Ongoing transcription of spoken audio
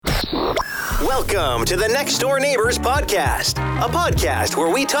Welcome to the Next Door Neighbors podcast, a podcast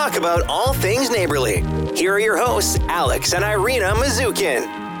where we talk about all things neighborly. Here are your hosts, Alex and Irina Mazukin.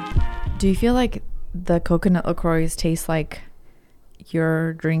 Do you feel like the coconut LaCroix taste like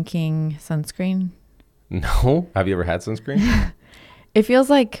you're drinking sunscreen? No. Have you ever had sunscreen? It feels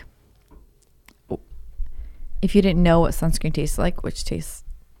like if you didn't know what sunscreen tastes like, which tastes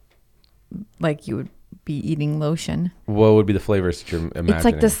like you would be eating lotion. What would be the flavors that you're imagining? It's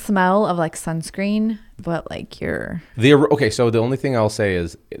like the smell of like sunscreen, but like Okay, so the only thing I'll say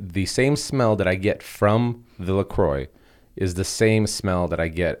is the same smell that I get from the LaCroix is the same smell that I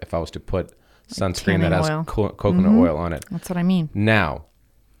get if I was to put sunscreen that has coconut oil on it. That's what I mean. Now,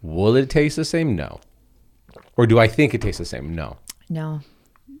 will it taste the same? No. Or do I think it tastes the same? No. No.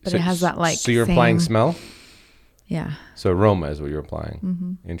 But it has that like So you're applying smell? Yeah. So aroma is what you're applying.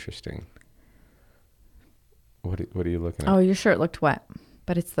 Mm-hmm. Interesting. What are you looking at? Oh, your shirt looked wet,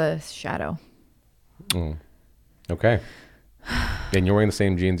 but it's the shadow. Okay. And you're wearing the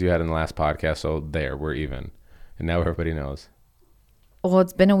same jeans you had in the last podcast, so we're even. And now everybody knows. Well,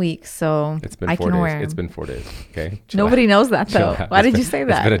 it's been a week, so It's been I 4 can days. wear 'em. It's been 4 days. Okay. Nobody knows that though. Why did you say It's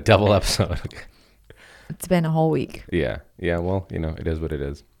that? been a double episode. Okay. It's been a whole week. Yeah. Well, it is what it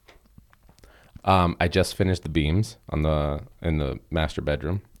is. I just finished the beams in the master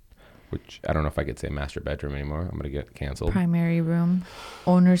bedroom, which I don't know if I could say master bedroom anymore. I'm gonna get canceled. Primary room,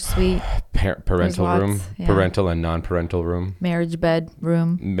 owner's suite, Parental room, yeah. parental and non-parental room, marriage bed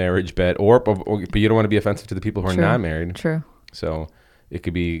room. marriage bed, but you don't want to be offensive to the people who are True. not married. True. So it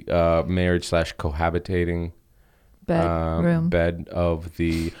could be marriage / cohabitating Bedroom. bed of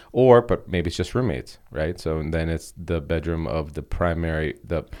but maybe it's just roommates, right? So then it's the bedroom of the primary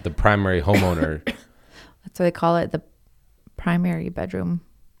homeowner. That's what they call it, the primary bedroom.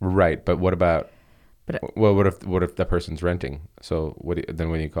 Right, but what about? But what if that person's renting? So what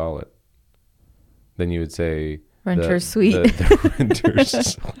do you call it? Then you would say renter's suite. The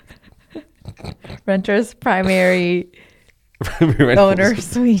renter's renter's primary rental owner's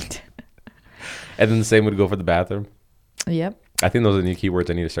suite. And then the same would go for the bathroom. Yep. I think those are the new keywords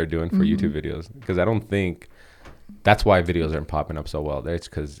I need to start doing for YouTube videos, because I don't think that's why videos aren't popping up so well. It's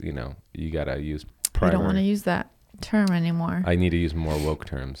because you gotta use primary. I don't want to use that term anymore. I need to use more woke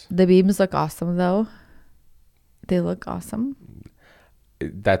terms. The beams look awesome though. They look awesome.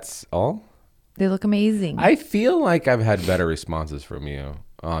 That's all? They look amazing. I feel like I've had better responses from you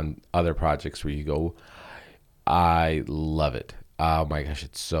on other projects where you go, I love it. Oh my gosh,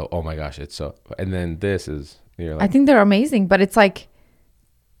 it's so, and then you're like, I think they're amazing, but it's like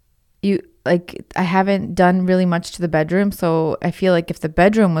I haven't done really much to the bedroom, so I feel like if the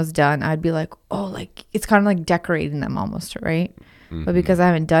bedroom was done, I'd be like, oh, like it's kind of like decorating them almost, right? Mm-hmm. But because I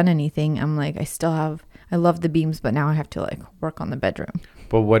haven't done anything, I'm like, I love the beams, but now I have to like work on the bedroom.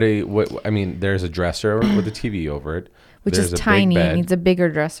 But there's a dresser with a TV over it, which is tiny. It needs a bigger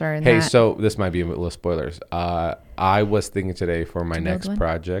dresser. So this might be a little spoilers. I was thinking today for my next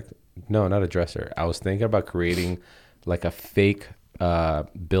project. No, not a dresser. I was thinking about creating like a fake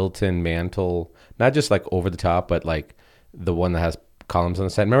built-in mantle, not just like over the top, but like the one that has columns on the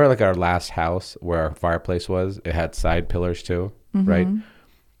side. Remember like our last house where our fireplace was? It had side pillars too, right?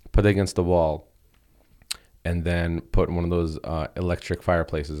 Put it against the wall and then put one of those electric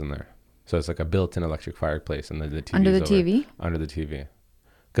fireplaces in there. So it's like a built-in electric fireplace, and then the TV under the TV. Under the TV,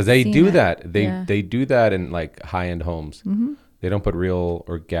 because they do that. They do that in like high-end homes. Mm-hmm. They don't put real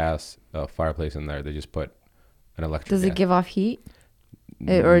or gas fireplace in there. They just put an electric. Does it give off heat,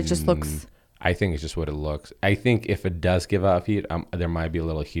 or it just looks? I think it's just what it looks. I think if it does give off heat, there might be a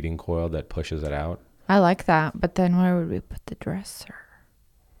little heating coil that pushes it out. I like that, but then where would we put the dresser?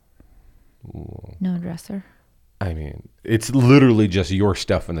 Ooh. No dresser. I mean, it's literally just your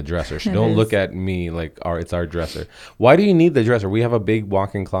stuff in the dresser. So don't look at me like it's our dresser. Why do you need the dresser? We have a big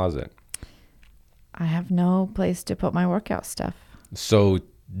walk-in closet. I have no place to put my workout stuff. So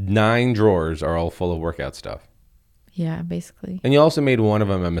 9 drawers are all full of workout stuff. Yeah, basically. And you also made one of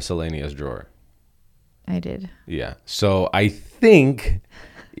them a miscellaneous drawer. I did. Yeah. So I think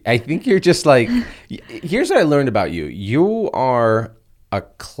you're just like, here's what I learned about you. You are a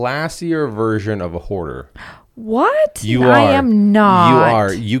classier version of a hoarder. What? You are. I am not. You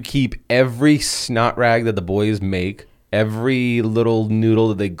are. You keep every snot rag that the boys make, every little noodle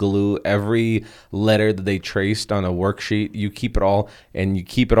that they glue, every letter that they traced on a worksheet. You keep it all, and you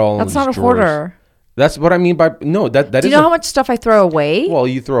keep it all in these drawers. That's not a hoarder. That's what I mean by no. That Do is. You know how much stuff I throw away? Well,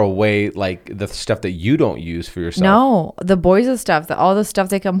 you throw away like the stuff that you don't use for yourself. No, the boys' stuff, all the stuff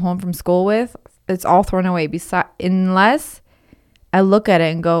they come home from school with, it's all thrown away. Unless I look at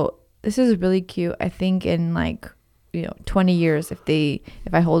it and go, this is really cute. I think in like 20 years, if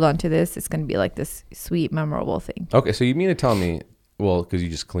I hold on to this, it's going to be like this sweet, memorable thing. Okay, so you mean to tell me, well, because you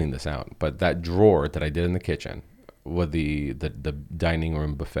just cleaned this out, but that drawer that I did in the kitchen with the dining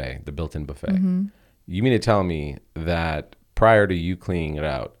room buffet, the built-in buffet, you mean to tell me that prior to you cleaning it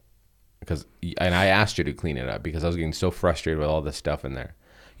out, and I asked you to clean it up because I was getting so frustrated with all this stuff in there.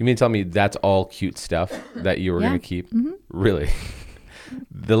 You mean to tell me that's all cute stuff that you were going to keep? Really?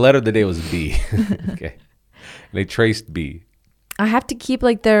 The letter of the day was B. Okay. And they traced B. I have to keep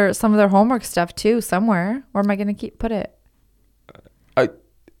like some of their homework stuff too somewhere. Where am I going to put it? A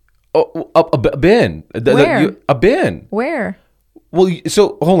bin. Where? A bin. Where? Well,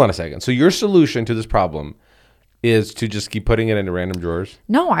 so hold on a second. So your solution to this problem is to just keep putting it into random drawers?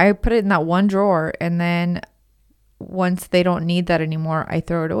 No, I put it in that one drawer, and then once they don't need that anymore, I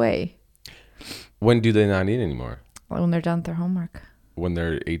throw it away. When do they not need anymore? When they're done with their homework. When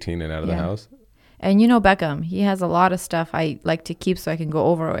they're 18 and out of the house? And Beckham, he has a lot of stuff I like to keep so I can go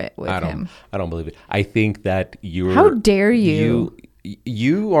over it with him. I don't believe it. I think that you're... How dare you?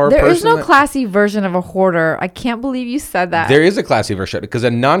 You are. There is no classy version of a hoarder. I can't believe you said that. There is a classy version because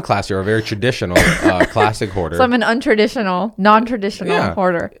a non-classy or a very traditional classic hoarder. So I'm an non-traditional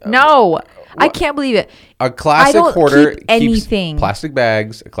hoarder. No, I can't believe it. A classic hoarder keep anything. Keeps plastic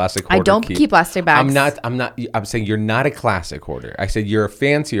bags. A classic hoarder. I don't keep plastic bags. I'm saying you're not a classic hoarder. I said you're a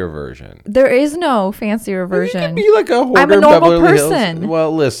fancier version. There is no fancier version. You can be like a hoarder. I'm a normal Beverly person. Hills.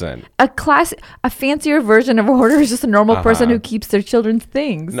 Well, listen. A fancier version of a hoarder is just a normal person who keeps their children's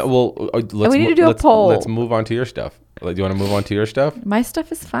things. No, well, we need to do a poll. Let's move on to your stuff. Do you want to move on to your stuff? My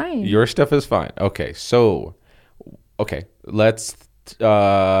stuff is fine. Your stuff is fine. Okay, so, let's.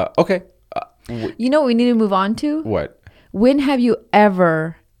 You know what we need to move on to? What? When have you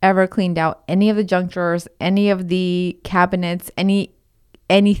ever cleaned out any of the junk drawers, any of the cabinets,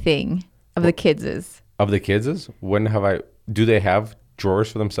 anything of the kids'? Of the kids'? When have I? Do they have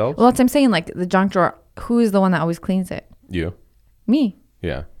drawers for themselves? Well, that's what I'm saying. Like the junk drawer, who is the one that always cleans it? You. Me.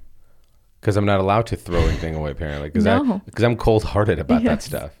 Yeah. Because I'm not allowed to throw anything away, apparently. Because I'm cold-hearted about that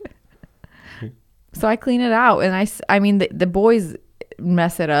stuff. So I clean it out, and I mean the boys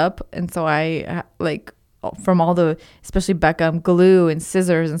mess it up, and so I like from all the, especially Beckham, glue and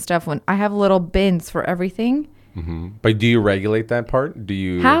scissors and stuff. When I have little bins for everything. Mm-hmm. But do you regulate that part? Do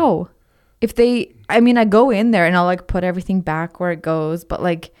you? How? I go in there and I'll like put everything back where it goes, but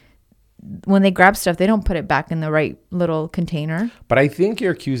like when they grab stuff, they don't put it back in the right little container. But I think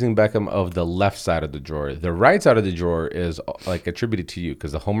you're accusing Beckham of the left side of the drawer. The right side of the drawer is like attributed to you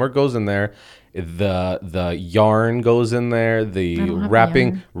because the homework goes in there, the yarn goes in there, the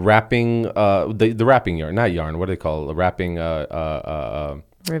wrapping the wrapping yarn, not yarn. What do they call it? The wrapping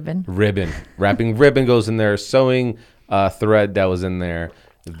ribbon. Wrapping ribbon goes in there. Sewing thread that was in there.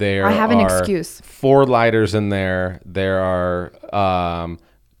 I have an excuse. 4 lighters in there. There are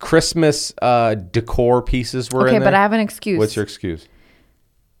Christmas decor pieces were in there. Okay, but I have an excuse. What's your excuse?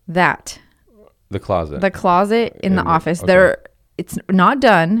 The closet in the office. Okay. It's not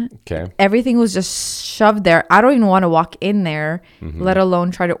done. Okay. Everything was just shoved there. I don't even want to walk in there, let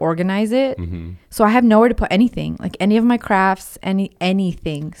alone try to organize it. Mm-hmm. So I have nowhere to put anything, like any of my crafts,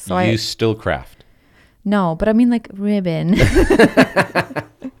 anything. So you still craft? No, but I mean like ribbon.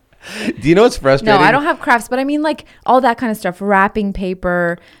 Do you know what's frustrating? No, I don't have crafts, but I mean like all that kind of stuff. Wrapping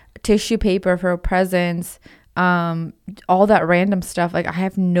paper, tissue paper for presents, all that random stuff. Like I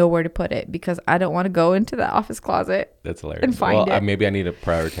have nowhere to put it because I don't want to go into the office closet. That's hilarious. And find it. Maybe I need to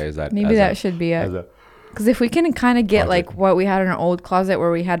prioritize that. Maybe that should be it. Because if we can kind of get like what we had in our old closet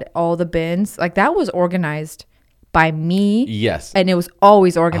where we had all the bins, like that was organized by me. Yes. And it was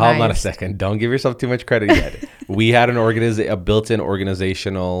always organized. Hold on a second. Don't give yourself too much credit yet. We had a built-in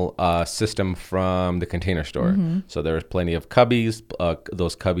organizational system from the Container Store. Mm-hmm. So there was plenty of cubbies.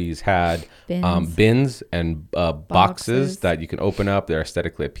 Those cubbies had bins and boxes that you can open up. They're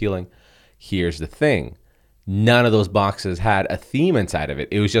aesthetically appealing. Here's the thing. None of those boxes had a theme inside of it.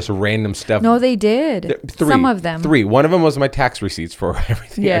 It was just random stuff. No, they did. Some of them. 3. One of them was my tax receipts for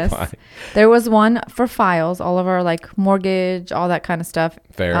everything I buy. There was one for files, all of our like mortgage, all that kind of stuff.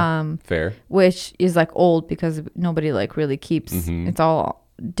 Fair. Which is like old because nobody like really keeps. Mm-hmm. It's all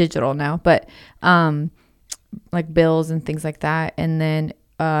digital now, but like bills and things like that, and then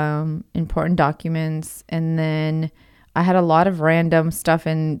important documents, and then I had a lot of random stuff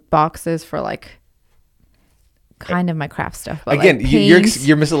in boxes for like. Kind of my craft stuff. But again, like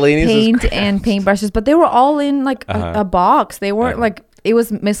your miscellaneous paint and paintbrushes, but they were all in like a box. They weren't like it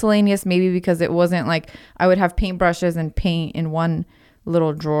was miscellaneous, maybe because it wasn't like I would have paintbrushes and paint in one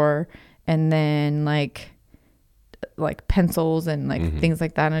little drawer, and then like pencils and like things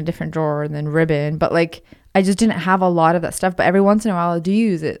like that in a different drawer, and then ribbon. But like I just didn't have a lot of that stuff. But every once in a while, I do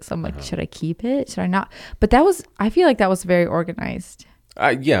use it. So I'm like, should I keep it? Should I not? But I feel like that was very organized.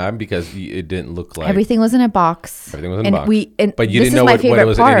 Yeah, because it didn't look like everything was in a box. Everything was in a box. But you didn't know what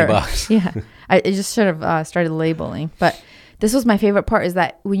was in any box. Yeah, I just should have started labeling. But this was my favorite part: is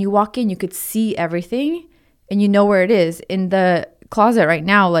that when you walk in, you could see everything, and you know where it is. In the closet right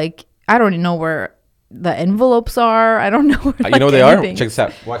now, like I don't even know where the envelopes are. I don't know where. You know where they are. Check this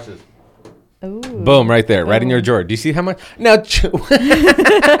out. Watch this. Ooh. Boom, right there, right in your drawer. Do you see how much? Now, stop.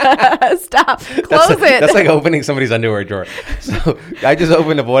 Close it. That's like opening somebody's underwear drawer. So I just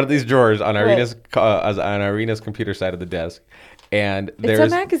opened up one of these drawers on Irina's computer side of the desk, and there's a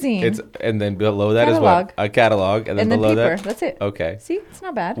magazine. And then below that is what? A catalog, and then below paper. that, that's it. Okay. See, it's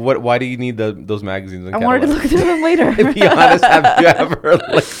not bad. Why do you need those magazines? And I wanted to look through them later. To be honest, have you ever?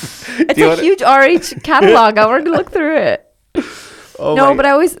 It's a huge RH catalog. I wanted to look through it. But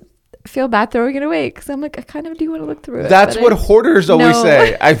I always feel bad throwing it away because I'm like, I kind of do want to look through it. That's what hoarders always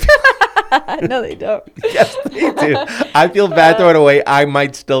say. No, they don't. Yes, they do. I feel bad throwing it away. I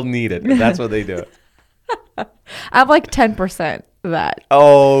might still need it. That's what they do. I have like 10% of that.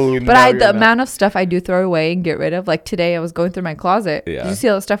 Oh, but the amount of stuff I do throw away and get rid of. Like today, I was going through my closet. Yeah. Did you see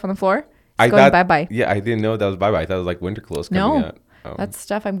all the stuff on the floor? It's going bye-bye. Yeah, I didn't know that was bye-bye. I thought it was like winter clothes coming out. That's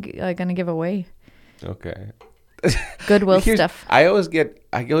stuff I'm gonna give away. Okay. Goodwill stuff. I always get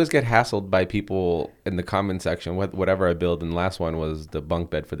hassled by people in the comment section with whatever I build. And the last one was the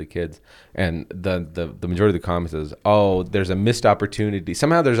bunk bed for the kids, and the majority of the comments is, "Oh, there's a missed opportunity.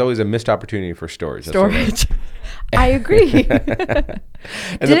 Somehow there's always a missed opportunity for storage." I agree.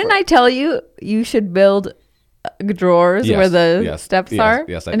 Didn't I tell you should build drawers where the steps are?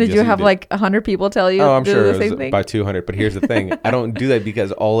 Yes. And did you have like 100 people tell you? Oh, I'm sure the same thing? About 200. But here's the thing: I don't do that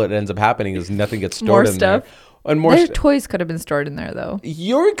because all it ends up happening is nothing gets stored in stuff. there. And more toys could have been stored in there, though.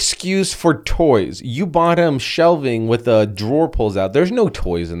 Your excuse for toys, you bought them shelving with a drawer pulls out. There's no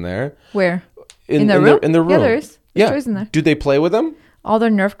toys in there. Where? In the room? In the room. Yeah, there's toys in there. Do they play with them? All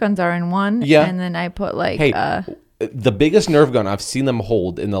their Nerf guns are in one. Yeah. And then I put the biggest Nerf gun I've seen them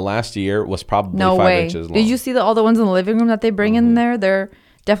hold in the last year was probably 5 inches long. Did you see all the ones in the living room that they bring in there? They're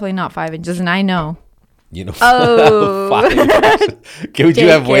definitely not 5 inches, and I know. You know, 5 inches. Would you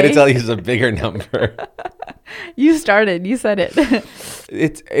have waited till he's a bigger number? You started. You said it.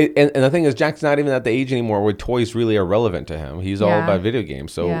 And the thing is, Jack's not even at the age anymore where toys really are relevant to him. He's all about video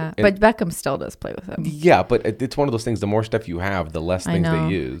games. So, but Beckham still does play with them. Yeah, but it's one of those things. The more stuff you have, the less things they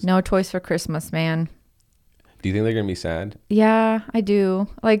use. No toys for Christmas, man. Do you think they're gonna be sad? Yeah, I do.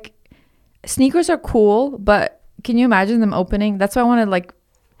 Like, sneakers are cool, but can you imagine them opening? That's why I wanted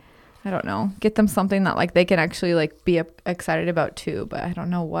I don't know, get them something that they can actually be excited about too. But I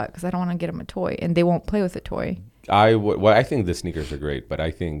don't know what, because I don't want to get them a toy and they won't play with a toy. I think the sneakers are great, but I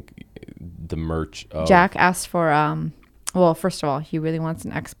think the merch. Jack asked for well, first of all, he really wants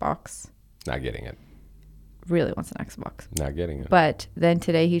an Xbox. Not getting it. Really wants an Xbox. Not getting it. But then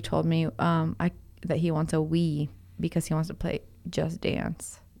today he told me that he wants a Wii because he wants to play Just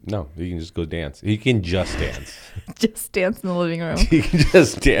Dance. No, you can just go dance. He can just dance. Just dance in the living room. He can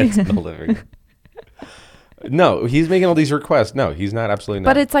just dance in the living room. No, he's making all these requests. No, he's not. Absolutely not.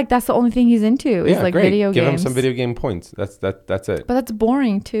 But it's that's the only thing he's into is great. Video Give games. Give him some video game points. That's it. But that's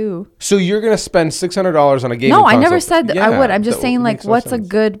boring too. So you're gonna spend $600 on a gaming console? No, I never said that I would. I'm just saying what's a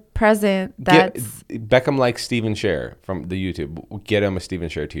good present that's... Beckham likes Steven Scher from the YouTube. Get him a Steven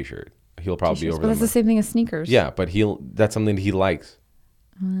Scher t-shirt. He'll probably be over. But that's the same thing as sneakers. Yeah, but that's something he likes.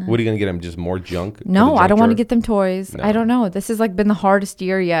 What are you going to get him? Just more junk? No, I don't want to get them toys. No. I don't know. This has been the hardest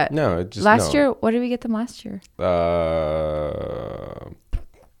year yet. No, last year, what did we get them last year? I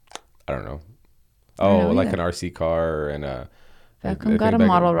don't know. Oh, like an RC car and a... Beckham got a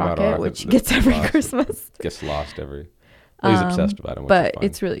model rocket, which gets every Christmas. Gets lost every... Well, he's obsessed about him, but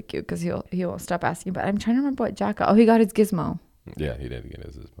it's really cute because he won't stop asking. But I'm trying to remember what Jack got. Oh, he got his Gizmo. Yeah, he did get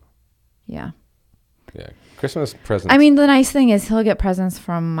his Gizmo. Yeah. Yeah, Christmas presents. I mean, the nice thing is he'll get presents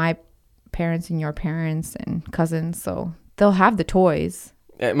from my parents and your parents and cousins, so they'll have the toys.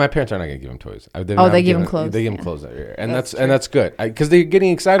 My parents are not going to give him toys. They give him clothes. They give him clothes every year, and that's good because they're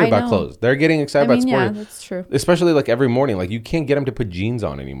getting excited about clothes. They're getting excited about sports. Yeah, that's true. Especially every morning, you can't get them to put jeans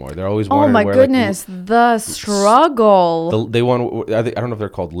on anymore. They're always wanting to wear. Oh my goodness, the struggle. They want. I don't know if they're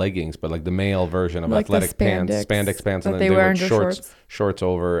called leggings, but the male version of athletic pants, spandex pants, and then they wear shorts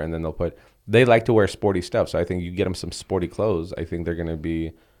over, and then they'll put. They like to wear sporty stuff, so I think you get them some sporty clothes. I think they're going to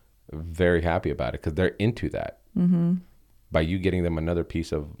be very happy about it because they're into that. Mm-hmm. By you getting them another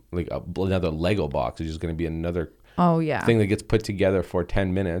piece of another Lego box, it's just going to be another thing that gets put together for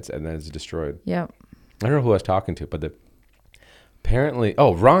 10 minutes and then it's destroyed. Yep. I don't know who I was talking to, but Apparently,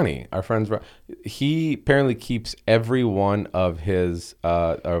 Ronnie, our friend's, he apparently keeps every one of his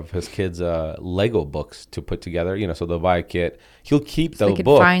kids' Lego books to put together. You know, so they'll buy a kit. He'll keep the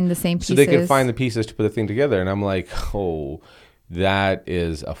book find the same pieces. So they can find the pieces to put the thing together. And I'm like, oh, that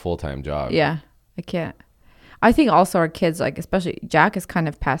is a full-time job. Yeah, I can't. I think also our kids, like especially Jack, is kind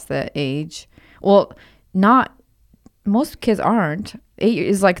of past the age. Well, not most kids aren't. 8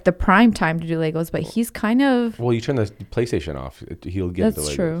 is like the prime time to do Legos, but he's kind of. Well, you turn the PlayStation off, he'll get into Legos.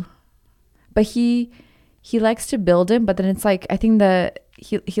 That's true. But he likes to build them, but then it's like I think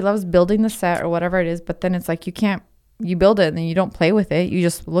he loves building the set or whatever it is, but then it's like you build it and then you don't play with it, you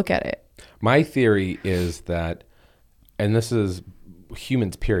just look at it. My theory is that, and this is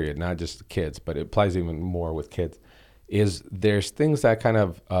humans period, not just kids, but it applies even more with kids, is there's things that kind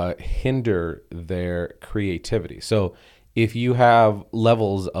of hinder their creativity. So if you have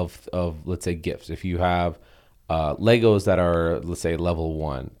levels of let's say gifts, if you have Legos that are, let's say, level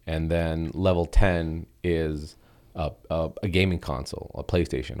 1, and then level 10 is a gaming console, a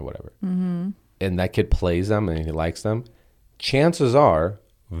PlayStation or whatever, and that kid plays them and he likes them, chances are,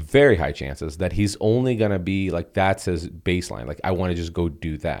 very high chances, that he's only going to be like, that's his baseline. Like, I want to just go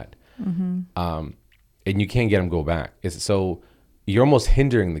do that. And you can't get him to go back. So you're almost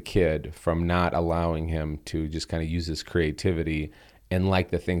hindering the kid from not allowing him to just kind of use his creativity and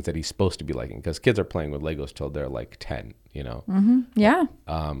like the things that he's supposed to be liking. Because kids are playing with Legos till they're like 10, you know? Yeah.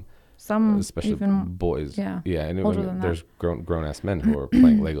 Some especially even boys. Yeah. And there's grown-ass men who are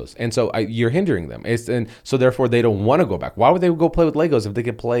playing Legos. And so you're hindering them. And so therefore they don't want to go back. Why would they go play with Legos if they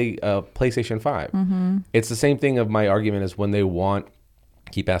could play PlayStation 5? It's the same thing of my argument as when they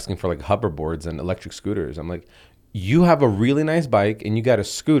keep asking for like hoverboards and electric scooters. I'm like, you have a really nice bike and you got a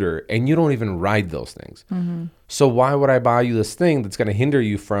scooter and you don't even ride those things. So why would I buy you this thing that's going to hinder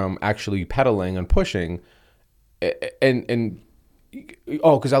you from actually pedaling and pushing? And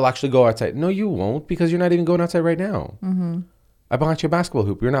because I'll actually go outside. No, you won't, because you're not even going outside right now. I bought you a basketball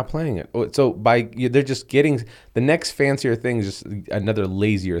hoop. You're not playing it. So they're just getting the next fancier thing is just another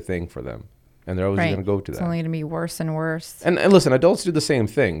lazier thing for them. And they're always going to go to that. It's only going to be worse and worse. And listen, adults do the same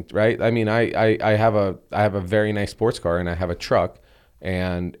thing, right? I mean, I have a very nice sports car and I have a truck,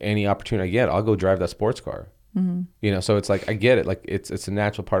 and any opportunity I get, I'll go drive that sports car. You know, so it's like I get it, like it's a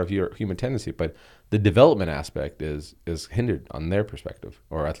natural part of your human tendency, but the development aspect is hindered on their perspective,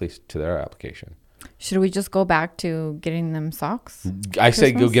 or at least to their application. Should we just go back to getting them socks? I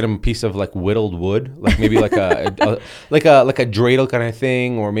say go get them a piece of like whittled wood, like maybe like a dreidel kind of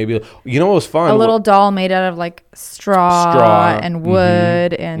thing, or maybe, you know what was fun? A little doll made out of like straw and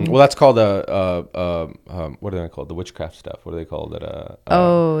wood and. Well, that's called what are they called? The witchcraft stuff. What do they call that?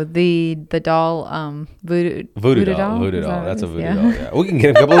 The doll, voodoo doll. Voodoo doll. That's a voodoo doll. Yeah, we can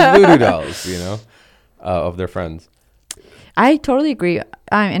get a couple of voodoo dolls, you know, of their friends. I totally agree.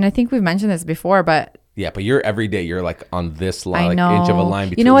 And I think we've mentioned this before, but... Yeah, but every day you're like on this line, like inch of a line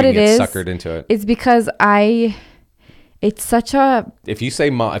between, you know what it is? Suckered into it. It's because it's such a... If you say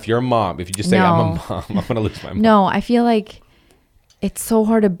mom, if you're a mom, if you just say I'm a mom, I'm going to lose my mom. No, I feel like it's so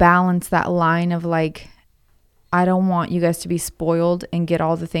hard to balance that line of like, I don't want you guys to be spoiled and get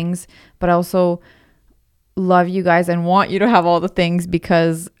all the things, but I also love you guys and want you to have all the things,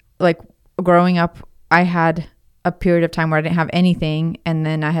 because like growing up, I had a period of time where I didn't have anything, and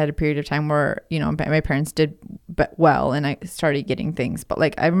then I had a period of time where, you know, my parents did well and I started getting things. But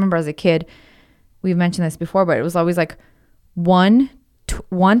like I remember as a kid, we've mentioned this before, but it was always like one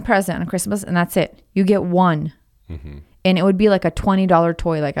present on Christmas and that's it. You get one. And it would be like a $20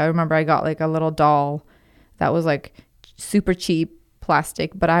 toy. Like I remember I got like a little doll that was like super cheap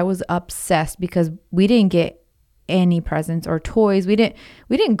plastic, but I was obsessed because we didn't get any presents or toys. We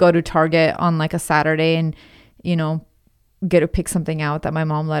didn't go to Target on like a Saturday and, you know, get to pick something out that my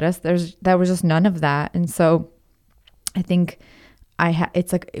mom let us. There was just none of that. And so I think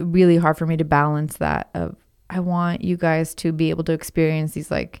it's like really hard for me to balance that of, I want you guys to be able to experience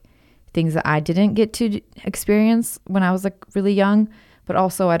these like things that I didn't get to experience when I was like really young, but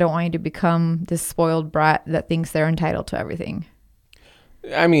also I don't want you to become this spoiled brat that thinks they're entitled to everything.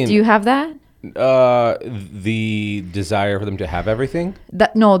 I mean, do you have that? The desire for them to have everything?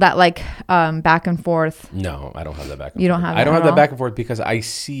 That like back and forth. No, I don't have that back and forth. You don't have that? I don't have that back and forth because I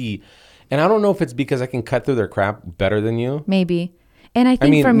see, and I don't know if it's because I can cut through their crap better than you. Maybe. And I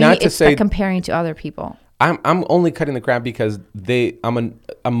think for me, it's like comparing to other people. I'm only cutting the crap because I'm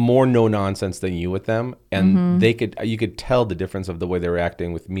more no nonsense than you with them, and you could tell the difference of the way they're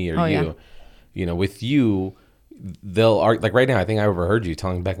reacting with me or you. Yeah. You know, with you, they'll like right now. I think I overheard you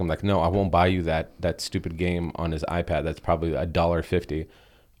telling Beckham like, "No, I won't buy you that stupid game on his iPad. That's probably $1.50."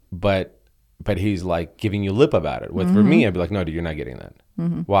 But but he's like giving you lip about it. For me, I'd be like, no, dude, you're not getting that.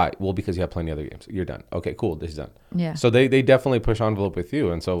 Why? Well, because you have plenty of other games. You're done. Okay, cool. This is done. Yeah. So they definitely push envelope with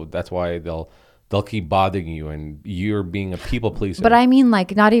you, and so that's why they'll keep bothering you, and you're being a people pleaser. But I mean,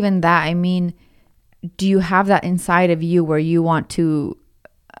 like, not even that. I mean, do you have that inside of you where you want to,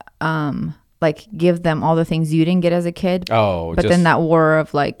 like, give them all the things you didn't get as a kid? Oh, but then that war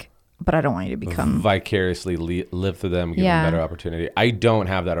of like, but I don't want you to become vicariously live through them, give them better opportunity. I don't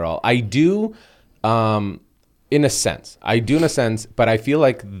have that at all. I do, in a sense, but I feel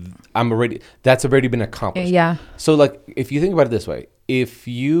like that's already been accomplished. Yeah. So like, if you think about it this way, if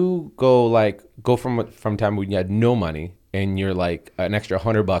you go from time when you had no money and you're like an extra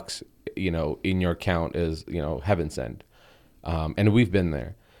 $100, in your account is, heaven sent. And we've been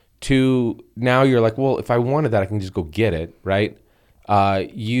there to now you're like, well, if I wanted that, I can just go get it. Right.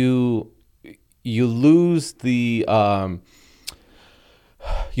 You lose the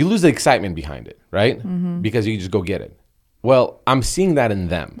excitement behind it, right? Because you just go get it. Well, I'm seeing that in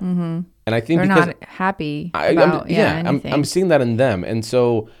them, and I think they're because not happy about anything. I'm seeing that in them, and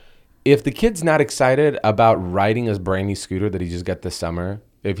so if the kid's not excited about riding his brand new scooter that he just got this summer,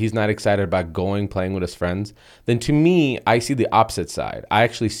 if he's not excited about playing with his friends, then to me, I see the opposite side. I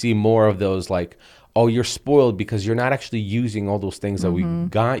actually see more of those like, oh, you're spoiled because you're not actually using all those things that we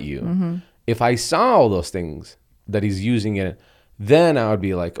got you. If I saw all those things that he's using it, then I would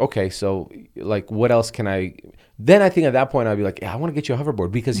be like, okay, so like what else can I... Then I think at that point I'd be like, yeah, I want to get you a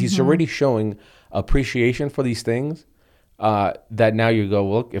hoverboard because he's already showing appreciation for these things that now you go,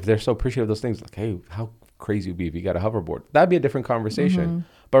 well, look, if they're so appreciative of those things, like, hey, how crazy it would be if you got a hoverboard. That'd be a different conversation.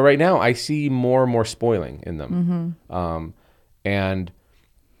 But right now I see more and more spoiling in them. And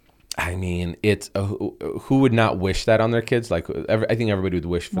I mean, it's who would not wish that on their kids? Like, I think everybody would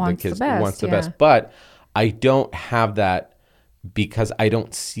wish for their kids wants the best. But I don't have that because I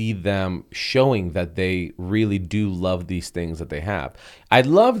don't see them showing that they really do love these things that they have. I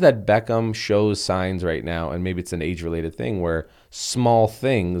love that Beckham shows signs right now, and maybe it's an age-related thing, where small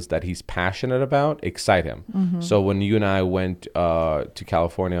things that he's passionate about excite him. So when you and I went to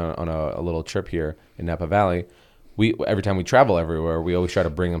California on a little trip here in Napa Valley, every time we travel everywhere, we always try to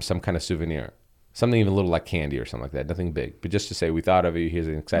bring him some kind of souvenir, something even a little like candy or something like that, nothing big, but just to say we thought of you. Here's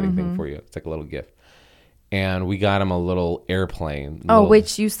an exciting thing for you. It's like a little gift. And we got him a little airplane.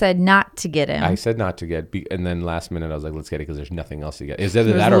 Which you said not to get him. I said not to get, and then last minute I was like, let's get it because there's nothing else to get. There's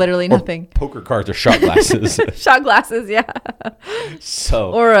literally nothing. Poker cards or shot glasses. Shot glasses, yeah.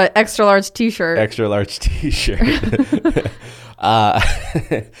 So or an extra large T-shirt. Extra large T-shirt.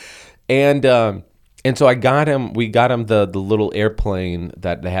 And so we got him the little airplane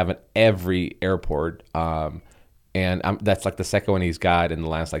that they have at every airport. And that's like the second one he's got in the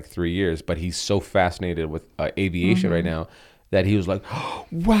last like 3 years. But he's so fascinated with aviation right now that he was like, oh,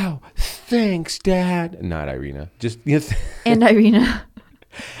 wow, thanks, Dad. Not Irina. And Irina.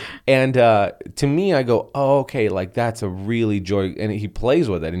 And to me, I go, oh, okay, like that's a really joy. And he plays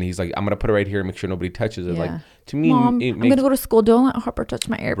with it. And he's like, I'm going to put it right here and make sure nobody touches it. Like, to me, Mom, I'm going to go to school. Don't let Harper touch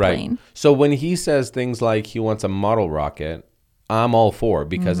my airplane. Right. So when he says things like he wants a model rocket, I'm all for it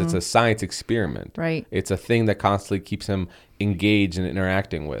because it's a science experiment. Right. It's a thing that constantly keeps him engaged and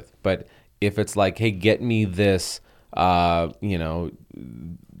interacting with. But if it's like, hey, get me this, the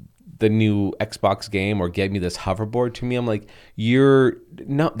new Xbox game or get me this hoverboard, to me, I'm like,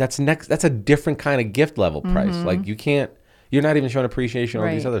 that's a different kind of gift level price. Like you're not even showing appreciation on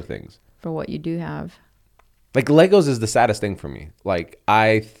these other things. For what you do have. Like Legos is the saddest thing for me. Like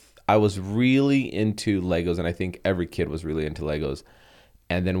I was really into Legos, and I think every kid was really into Legos.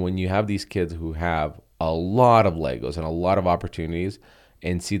 And then when you have these kids who have a lot of Legos and a lot of opportunities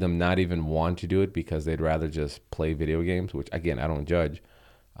and see them not even want to do it because they'd rather just play video games, which, again, I don't judge.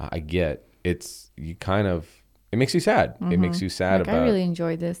 I get. It makes you sad. It makes you sad about... I really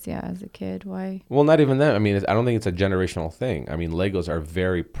enjoyed this, as a kid. Why? Well, not even that. I mean, I don't think it's a generational thing. I mean, Legos are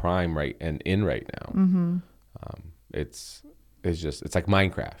very prime right now. It's like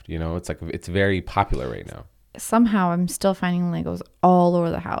Minecraft, it's very popular right now. Somehow I'm still finding Legos all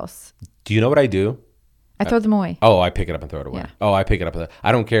over the house. Do you know what I do? I throw them away. Oh, I pick it up and throw it away. Yeah. Oh, I pick it up.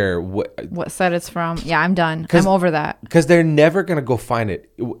 I don't care what set it's from. Yeah, I'm done. I'm over that. Because they're never going to go find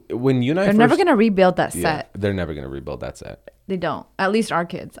it. When you and I They're never going to rebuild that set. They're never going to rebuild that set. They don't. At least our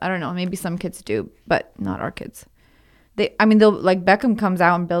kids. I don't know. Maybe some kids do, but not our kids. They'll like Beckham comes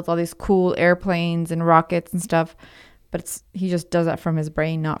out and builds all these cool airplanes and rockets and stuff, but he just does that from his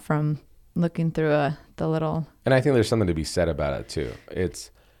brain, not from looking through the little. And I think there's something to be said about it too.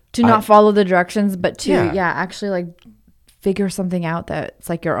 It's to not follow the directions, but to actually like figure something out that's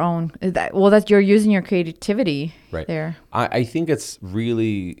like your own. That you're using your creativity right there. I think it's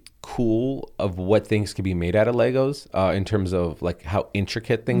really cool of what things can be made out of Legos in terms of like how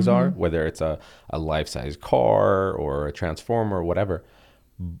intricate things are, whether it's a life-size car or a transformer or whatever.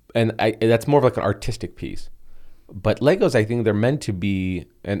 And that's more of like an artistic piece. But Legos, I think they're meant to be,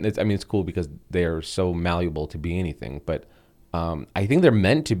 and it's cool because they're so malleable to be anything. But I think they're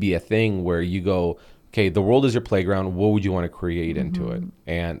meant to be a thing where you go, okay, the world is your playground. What would you want to create into it?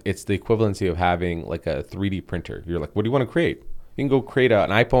 And it's the equivalency of having like a 3D printer. You're like, what do you want to create? You can go create an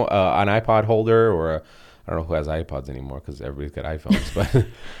iPod holder, or I don't know who has iPods anymore because everybody's got iPhones. But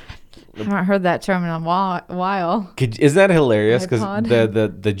I haven't heard that term in a while. Isn't that hilarious? Because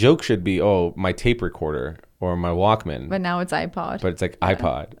the joke should be, oh, my tape recorder or my Walkman. But now it's iPod. But it's like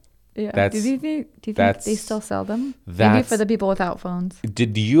iPod. Yeah. Do you think they still sell them? Maybe for the people without phones.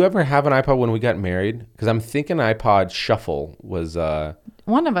 Did you ever have an iPod when we got married? Because I'm thinking iPod Shuffle was.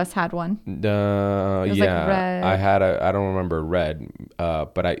 One of us had one. It was like red. I don't remember red.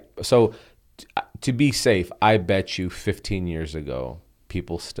 So to be safe, I bet you 15 years ago,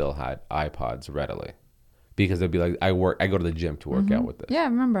 people still had iPods readily. Because they'd be like, I go to the gym to work out with this. Yeah, I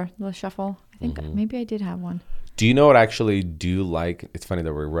remember the Shuffle. I think maybe I did have one. Do you know what I actually do like? It's funny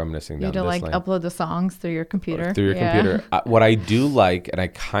that we're reminiscing down this lane. You like upload the songs through your computer? Through your computer. What I do like, and I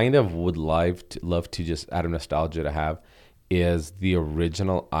kind of would love to just out of nostalgia to have, is the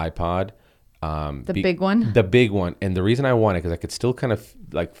original iPod. The big one? The big one. And the reason I want it, because I could still kind of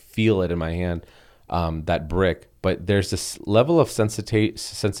like feel it in my hand, that brick. But there's this level of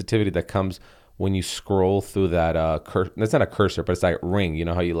sensitivity that comes when you scroll through that that's not a cursor, but it's that ring. You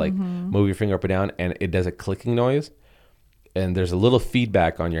know how you like move your finger up and down and it does a clicking noise, and there's a little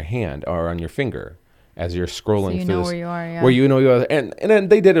feedback on your hand or on your finger as you're scrolling. So you know where you are, yeah. Where you know you are, and then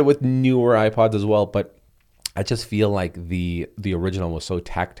they did it with newer iPods as well. But I just feel like the original was so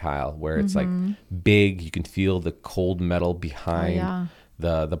tactile, where it's like big. You can feel the cold metal behind.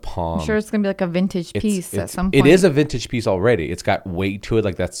 The palm. I'm sure it's gonna be like a vintage piece at some point. It is a vintage piece already. It's got weight to it,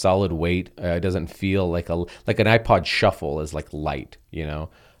 like that solid weight. It doesn't feel like an iPod Shuffle is like light, you know.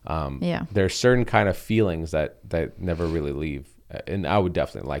 There's certain kind of feelings that never really leave, and I would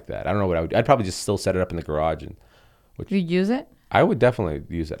definitely like that. I don't know what I would. I'd probably just still set it up in the garage and. You'd use it? I would definitely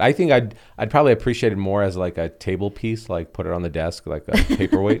use it. I think I'd probably appreciate it more as like a table piece, like put it on the desk like a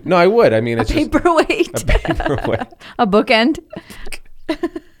paperweight. No, I would. I mean, it's paperweight. A paperweight. A bookend.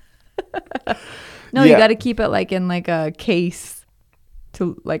 No, you got to keep it like in like a case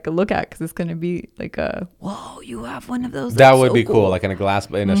to like look at, because it's gonna be like whoa, you have one of those. That would be cool, like in a glass,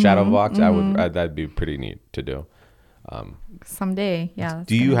 in a shadow box. That'd be pretty neat to do. Someday, yeah.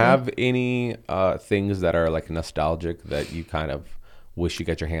 Do you have any things that are like nostalgic that you kind of wish you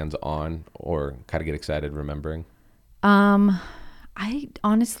got your hands on, or kind of get excited remembering? I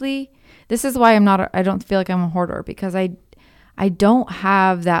honestly, this is why I don't feel like I'm a hoarder, because I don't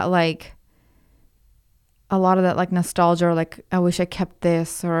have that, like a lot of that like nostalgia, or like I wish I kept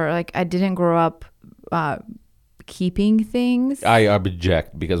this, or like I didn't grow up keeping things. I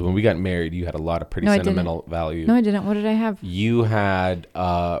object, because when we got married, you had a lot of pretty sentimental value. No, I didn't. What did I have? You had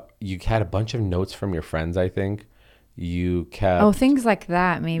a bunch of notes from your friends, I think. You kept things like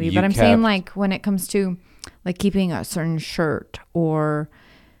that maybe, but I'm saying like when it comes to like keeping a certain shirt or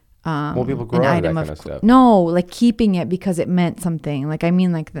people grow out of that kind of stuff. No, like keeping it because it meant something. Like I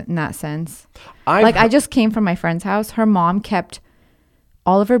mean, like in that sense. I just came from my friend's house. Her mom kept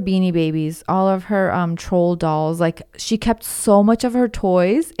all of her Beanie Babies, all of her troll dolls. Like she kept so much of her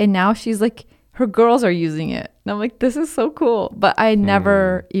toys, and now she's like, her girls are using it. And I'm like, this is so cool. But I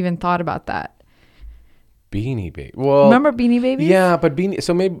never even thought about that. Beanie Baby. Well, remember Beanie Babies? Yeah, but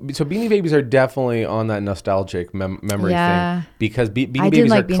Beanie Babies are definitely on that nostalgic memory thing, because Beanie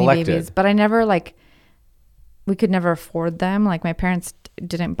Babies are collected. Babies, but I never we could never afford them. Like my parents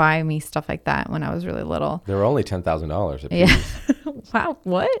didn't buy me stuff like that when I was really little. They were only $10,000 a piece. Yeah. Wow,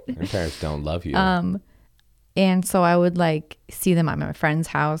 what? Your parents don't love you. And so I would like see them at my friends'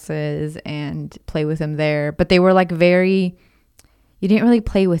 houses and play with them there. But they were like you didn't really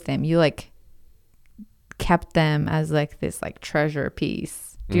play with them. You like kept them as like this like treasure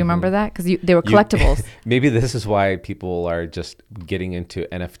piece. Do you remember that? Because they were collectibles. Maybe this is why people are just getting into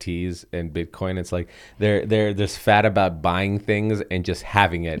NFTs and Bitcoin. It's like they're just fat about buying things and just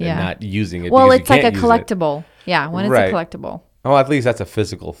having it and not using it. Well, it's like a collectible. Yeah, when it's a collectible. Oh, at least that's a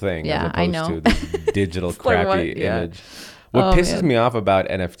physical thing. Yeah, as I know. To the digital crappy image. What pisses me off about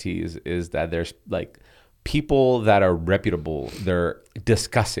NFTs is that there's like people that are reputable. They're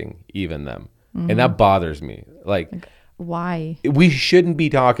discussing even them. And that bothers me. Like why? We shouldn't be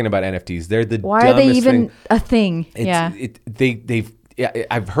talking about NFTs. They're the Why are they dumbest even thing. a thing?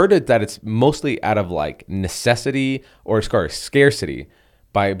 I've heard it that it's mostly out of like necessity or scarcity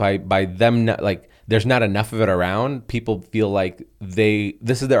by them not, like there's not enough of it around. People feel like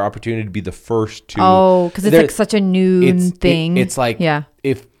this is their opportunity to be the first to. Oh, because it's like such a new thing. It's like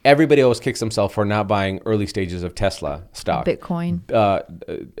if everybody always kicks themselves for not buying early stages of Tesla stock, Bitcoin,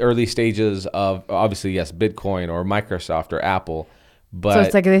 early stages of obviously yes, Bitcoin or Microsoft or Apple. But so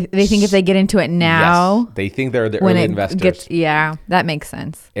it's like they think if they get into it now, yes, they think they're the early investors. That makes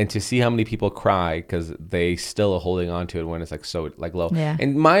sense. And to see how many people cry because they still are holding on to it when it's like so like low. Yeah.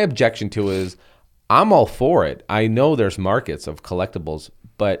 And my objection to it is, I'm all for it. I know there's markets of collectibles,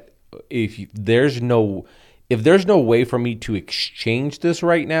 but if there's no way for me to exchange this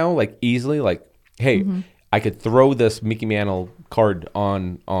right now, like easily, like hey, I could throw this Mickey Mantle card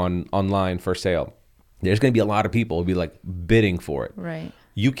online for sale. There's going to be a lot of people who'll be like bidding for it. Right.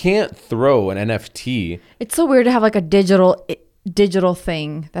 You can't throw an NFT. It's so weird to have like a digital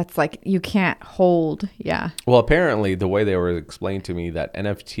thing that's like you can't hold. Yeah. Well, apparently the way they were explained to me that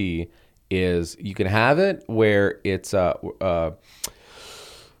NFT is you can have it where it's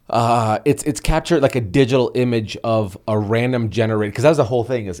captured like a digital image of a random generated, because that's the whole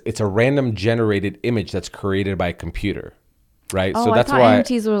thing is it's a random generated image that's created by a computer, right? Oh, so that's I thought why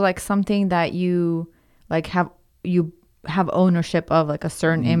NFTs were like something that you like have ownership of, like a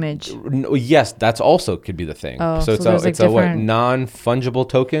certain image. No, yes, that's also could be the thing. Oh, so it's a what, non-fungible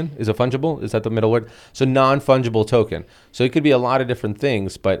token? Is it fungible? Is that the middle word? So non-fungible token. So it could be a lot of different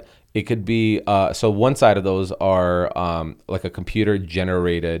things, but it could be so one side of those are like a computer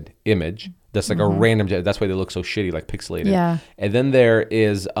generated image that's like a random. That's why they look so shitty, like pixelated. Yeah. And then there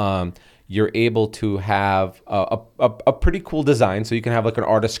is you're able to have a pretty cool design. So you can have like an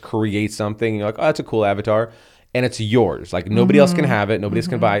artist create something. You're like, oh, that's a cool avatar. And it's yours. Like nobody else can have it. Nobody else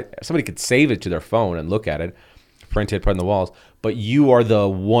can buy it. Somebody could save it to their phone and look at it, print it, put it on the walls. But you are the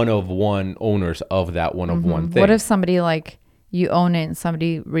one of one owners of that one of one thing. What if somebody like you own it and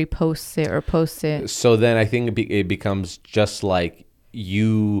somebody reposts it or posts it? So then I think it becomes just like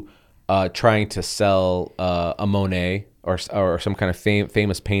you trying to sell a Monet or some kind of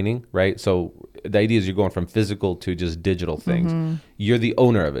famous painting, right? So the idea is you're going from physical to just digital things. You're the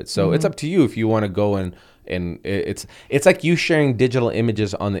owner of it. So it's up to you if you want to go and it's like you sharing digital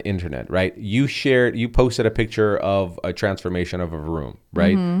images on the internet, right? You posted a picture of a transformation of a room,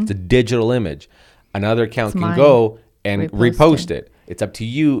 right? It's a digital image. Another account can go and repost it. It's up to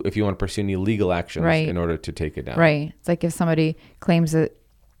you if you want to pursue any legal actions in order to take it down. Right. It's like if somebody claims it,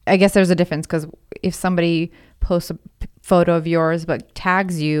 I guess there's a difference, because if somebody posts a photo of yours but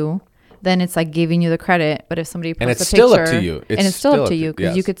tags you, then it's like giving you the credit. But if somebody posts a picture, still up to you. It's still up to you,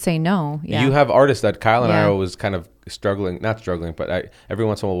 because you could say no. Yeah. You have artists that Kyle and I was kind of not struggling, but every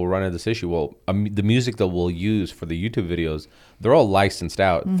once in a while we'll run into this issue. Well, the music that we'll use for the YouTube videos, they're all licensed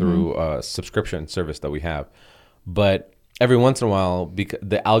out through a subscription service that we have. But every once in a while,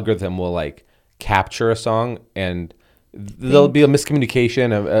 the algorithm will like capture a song and there'll be a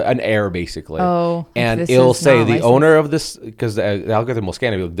miscommunication, an error basically. Oh, and it'll say the owner of this, because the algorithm will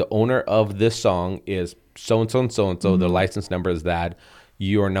scan it. Like, the owner of this song is so and so and so and so. The license number is that.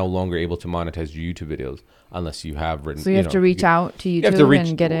 You are no longer able to monetize your YouTube videos unless you have written. So you have to reach out to YouTube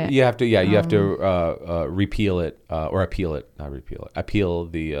and get it. You have to, you have to repeal it or appeal it, not repeal it. Appeal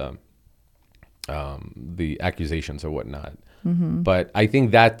the accusations or whatnot. But I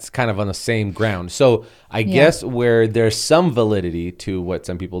think that's kind of on the same ground. So I guess where there's some validity to what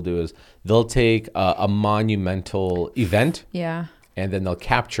some people do is they'll take a monumental event, and then they'll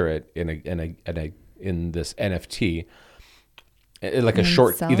capture it in this NFT, like a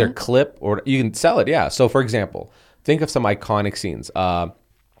short either clip, or you can sell it. Yeah. So for example, think of some iconic scenes.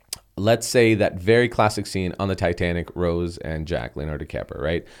 Let's say that very classic scene on the Titanic, Rose and Jack, Leonardo DiCaprio,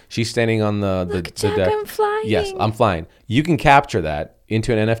 right? She's standing on the Jack, deck. I'm flying. Yes, I'm flying. You can capture that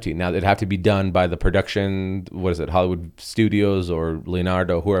into an NFT. Now, it'd have to be done by the production, Hollywood Studios or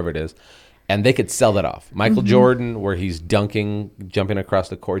Leonardo, whoever it is, and they could sell that off. Michael Jordan, where he's jumping across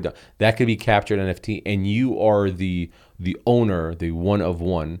the court, that could be captured NFT, and you are the owner, the one of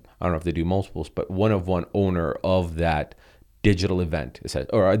one. I don't know if they do multiples, but one of one owner of that digital event,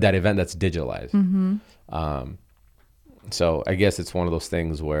 or that event that's digitalized. So I guess it's one of those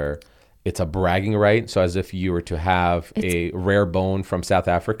things where it's a bragging right. So as if you were to have a rare bone from South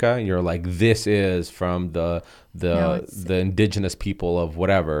Africa, you're like, this is from the indigenous people of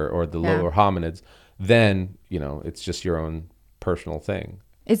whatever, or the lower hominids. Then it's just your own personal thing.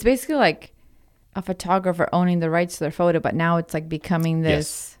 It's basically like a photographer owning the rights to their photo, but now it's like becoming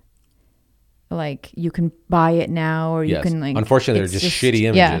this. like you can buy it now or you Yes. can like. Unfortunately, they're just shitty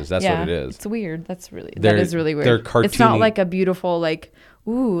images. That's what it is. It's weird. That is really weird. They're cartoony. It's not like a beautiful like,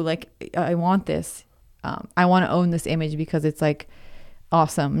 ooh, like I want this. I want to own this image because it's like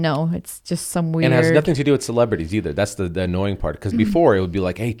awesome. No, it's just some weird. And it has nothing to do with celebrities either. That's the annoying part. Because before it would be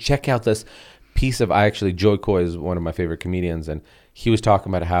like, hey, check out this piece of. Joey Coy is one of my favorite comedians, and he was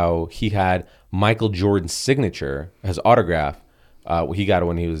talking about how he had Michael Jordan's signature, his autograph. He got it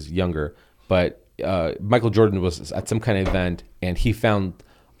when he was younger, but Michael Jordan was at some kind of event, and he found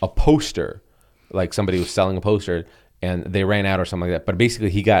a poster, like somebody was selling a poster, and they ran out or something like that. But basically,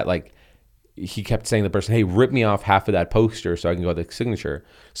 he kept saying to the person, hey, rip me off half of that poster so I can go to the signature.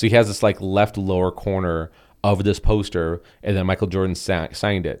 So he has this like left lower corner of this poster, and then Michael Jordan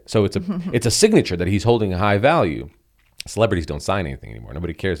signed it. So it's a signature that he's holding a high value. Celebrities don't sign anything anymore.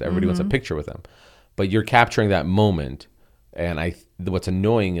 Nobody cares. Everybody wants a picture with them. But you're capturing that moment. And what's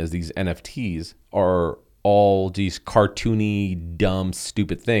annoying is these NFTs are all these cartoony, dumb,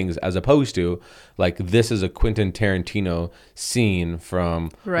 stupid things, as opposed to like this is a Quentin Tarantino scene from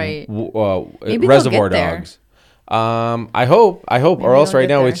Reservoir Dogs. I hope, maybe, or else right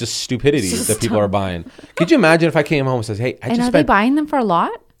now it's just stupidity that people are buying. Could you imagine if I came home and says, "Hey, are they buying them for a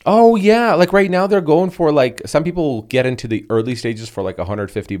lot?" Oh yeah, like right now they're going for like some people get into the early stages for like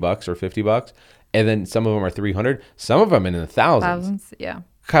 $150 or $50, and then some of them are $300. Some of them in the thousands. Yeah.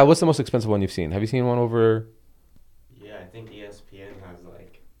 Kyle, what's the most expensive one you've seen? Have you seen one over? Yeah, I think ESPN has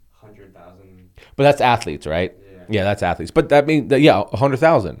like 100,000. But that's athletes, right? Yeah, that's athletes. But that means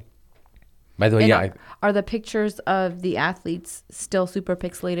 100,000. By the way, are the pictures of the athletes still super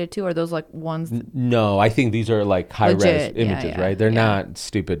pixelated too? Or are those like ones? No, I think these are like high res images, right? They're not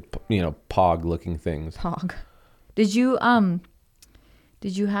stupid, Pog looking things. Pog. Did you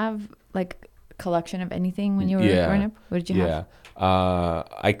have like a collection of anything when you were growing up? What did you have?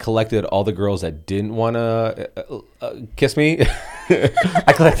 I collected all the girls that didn't want to kiss me.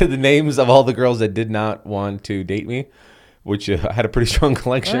 I collected the names of all the girls that did not want to date me, which I had a pretty strong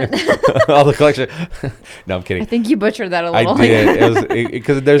collection. All the collection. No, I'm kidding. I think you butchered that a little. I did.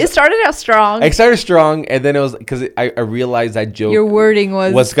 It started out strong. It started strong, and then it was because I realized that joke. Your wording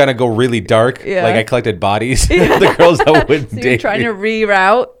was going to go really dark. Yeah. Like I collected bodies. The girls that wouldn't so date you're trying to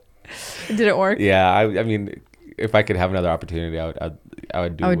reroute. It didn't work. Yeah, I mean, if I could have another opportunity, I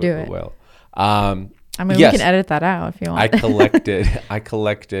would do it. Well, I mean, yes, we can edit that out if you want. I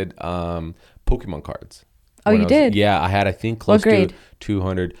collected Pokemon cards. Oh, you did? Yeah, I had I think close to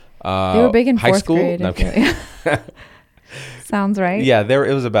 200. They were big in high fourth school. grade. No, Sounds right. Yeah,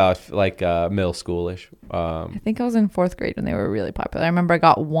 it was about like middle schoolish. I think I was in fourth grade when they were really popular. I remember I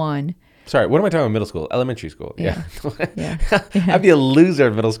got one. Sorry, what am I talking about? Middle school, elementary school. Yeah. I'd be a loser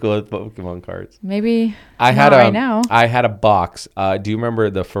in middle school with Pokemon cards. Maybe right now. I had a box. Do you remember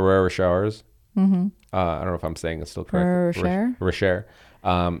the Ferrero Rochers? Mm-hmm. I don't know if I'm saying it's still correct. Rocher?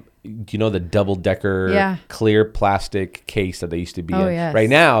 You know the double-decker clear plastic case that they used to be in? Yes. Right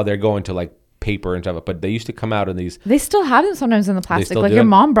now, they're going to like paper and stuff, but they used to come out in these. They still have them sometimes in the plastic. Like your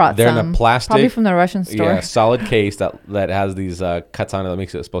mom brought They're some. in a plastic. Probably from the Russian store. Yeah, solid case that has these cuts on it that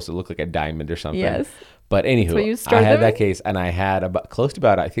makes it supposed to look like a diamond or something. Yes. But anywho, I had that case, and I had close to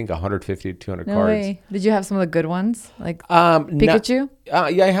about, I think, 150 to 200 cards. Way. Did you have some of the good ones? Like Pikachu? Yeah,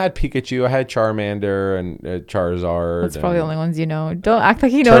 I had Pikachu. I had Charmander and Charizard. That's probably the only ones you know. Don't act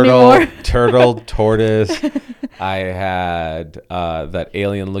like you know anymore. Turtle, tortoise. I had that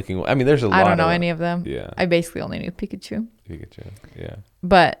alien-looking... I mean, there's a lot. I don't know any of them. Yeah. I basically only knew Pikachu. Yeah.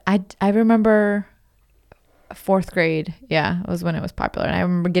 But I remember... fourth grade, was when it was popular, and I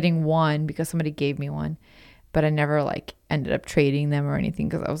remember getting one because somebody gave me one, but I never like ended up trading them or anything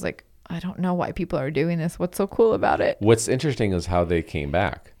because I was like, I don't know why people are doing this. What's so cool about it? What's interesting is how they came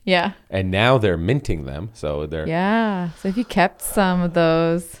back. Yeah. And now they're minting them, so they're So if you kept some of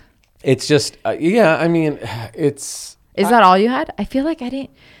those, it's just I mean, it's. Is that all you had? I feel like I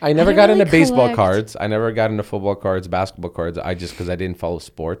never got into baseball cards. I never got into football cards, basketball cards. Because I didn't follow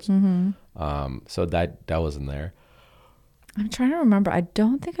sports. Mm-hmm. So that wasn't there. I'm trying to remember. I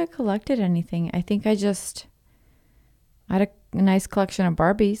don't think I collected anything. I think I had a nice collection of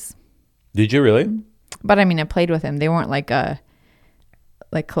Barbies. Did you really? But I mean, I played with them. They weren't like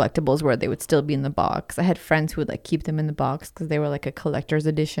collectibles where they would still be in the box. I had friends who would like keep them in the box because they were like a collector's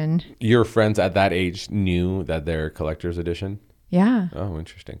edition. Your friends at that age knew that they're collector's edition? Yeah. Oh,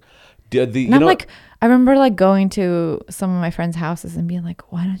 interesting. I remember like going to some of my friends' houses and being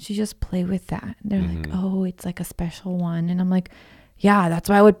like, why don't you just play with that? And they're like, oh, it's like a special one. And I'm like, yeah, that's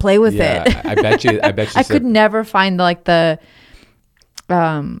why I would play with it. I bet you I could never find like the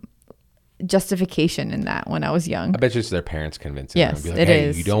justification in that when I was young. I bet you it's their parents convincing them. Yes, Be like, it hey,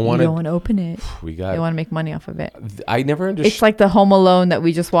 is. You don't want to open it. We They got. want to make money off of it. I never understood. It's like the Home Alone that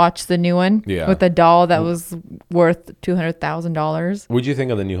we just watched, the new one, Yeah. with the doll that was worth $200,000. What'd you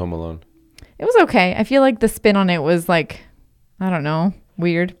think of the new Home Alone? It was okay. I feel like the spin on it was like, I don't know,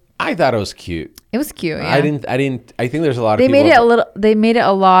 weird. I thought it was cute. It was cute. Yeah. I didn't. I think there's a lot of They people. made it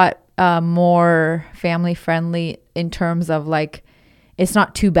a lot more family friendly in terms of like, it's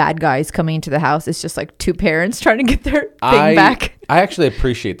not two bad guys coming into the house. It's just like two parents trying to get their thing back. I actually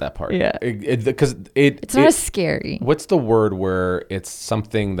appreciate that part. Yeah. Because It's not as scary. What's the word where it's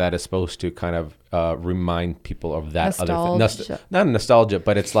something that is supposed to kind of remind people of that other thing? Not nostalgia,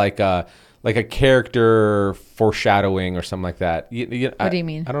 but it's like a character foreshadowing or something like that. What do you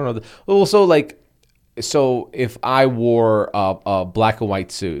mean? I don't know. Well, so if I wore a black and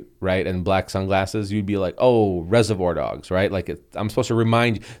white suit, right, and black sunglasses, you'd be like, "Oh, Reservoir Dogs," right? Like I'm supposed to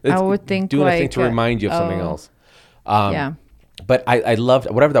remind you. I would think doing a thing like to remind you of something else. Yeah. But I loved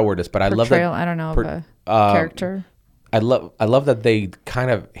whatever that word is. But I love that. I don't know of a character. I love that they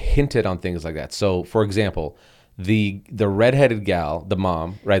kind of hinted on things like that. So, for example, the redheaded gal, the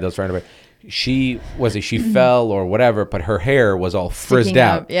mom, right, that was trying to. She fell or whatever, but her hair was all frizzed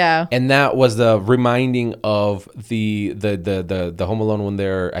out. Yeah. And that was the reminding of the Home Alone when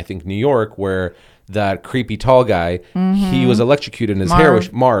they're, I think, New York, where that creepy tall guy, he was electrocuted and his hair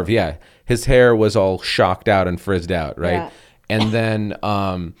was Marv, yeah. His hair was all shocked out and frizzed out, right? Yeah. And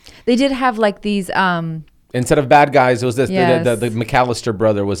then They did have like these instead of bad guys, it was this. Yes. The McAllister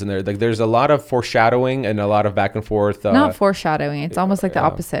brother was in there. Like, there's a lot of foreshadowing and a lot of back and forth. not foreshadowing. It's almost like the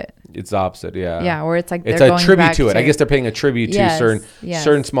opposite. It's the opposite, yeah. Yeah, where it's like it's they're a going tribute back to it. I guess they're paying a tribute to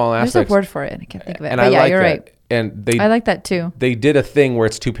certain small aspects. There's a word for it. I can't think of it. And But I yeah, like you're that. right. And I like that too. they did a thing where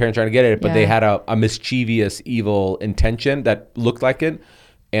it's two parents trying to get at it, but they Yeah. had a mischievous, evil intention that looked like it,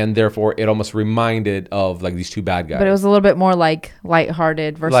 and therefore it almost reminded of like these two bad guys. But it was a little bit more like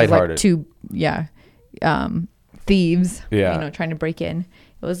lighthearted versus like two thieves. Yeah. Trying to break in.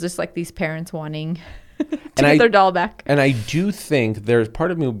 It was just like these parents wanting to And get their doll back. And I do think there's part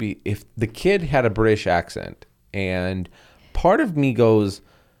of me would be if the kid had a British accent, and part of me goes,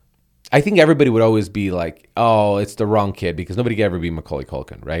 I think everybody would always be like, oh, it's the wrong kid because nobody could ever be Macaulay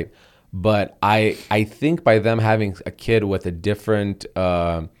Culkin, right? But I think by them having a kid with a different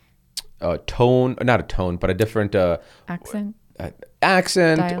tone, not a tone, but a different Accent.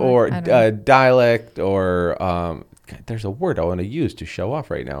 Dialect, or dialect or there's a word I want to use to show off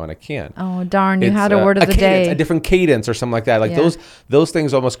right now and I can't. Oh darn! You had a word of the cadence, day. a different cadence or something like that. Like those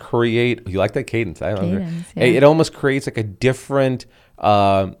things almost create. You like that cadence? I don't know. Yeah. It almost creates like a different.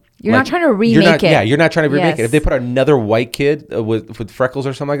 You're not trying to remake it. Yeah, you're not trying to remake it. If they put another white kid with freckles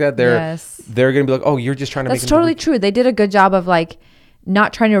or something like that, they're gonna be like, oh, you're just trying to. That's totally true. They did a good job of like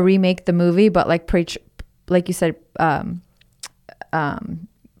not trying to remake the movie, but like preach, like you said,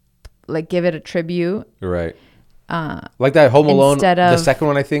 like give it a tribute. Right. Like that Home Alone, the of, second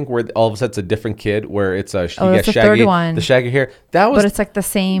one, I think, where all of a sudden it's a different kid, where it's a it's the third one. The shaggy hair. That was, but it's like the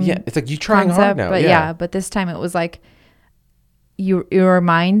same. Yeah, it's like you trying concept, hard now. But yeah, but this time it was like it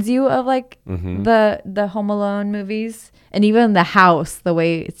reminds you of like the Home Alone movies, and even the house, the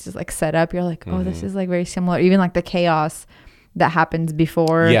way it's just like set up. You're like, oh, this is like very similar. Even like the chaos that happens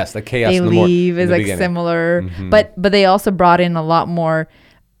before. Yes, the chaos they in leave is like beginning. similar, but they also brought in a lot more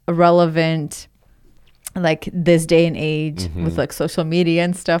relevant. Like this day and age with like social media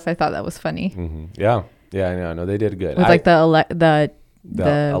and stuff. I thought that was funny. Yeah, no, they did good. With like the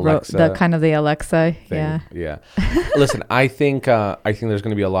Alexa the kind of the Alexa thing. Yeah. Listen, I think there's going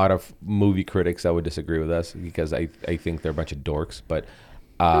to be a lot of movie critics that would disagree with us because I think they're a bunch of dorks. But it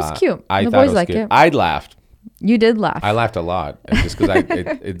was cute. I the thought boys it was liked good. it. I laughed. You did laugh. I laughed a lot just because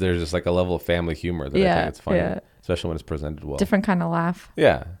there's just like a level of family humor that I think it's funny, especially when it's presented well. Different kind of laugh.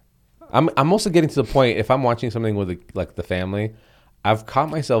 Yeah. I'm also getting to the point, if I'm watching something with like the family, I've caught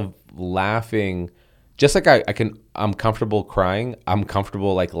myself laughing, just like I'm comfortable crying. I'm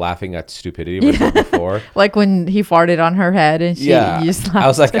comfortable like laughing at stupidity versus before. Like when he farted on her head and you just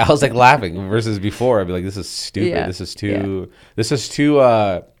laughed. I was like laughing versus before. I'd be like, this is stupid. Yeah. This is too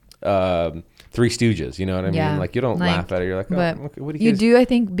Three Stooges. You know what I mean? Like you don't laugh at it. You're like, oh, but okay, what do you do, I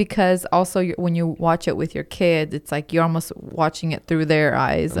think, because also when you watch it with your kids, it's like you're almost watching it through their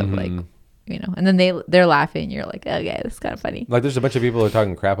eyes of like, and then they're laughing. You're like, okay, this is kind of funny. Like there's a bunch of people who are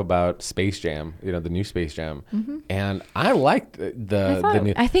talking crap about Space Jam, the new Space Jam, and I like the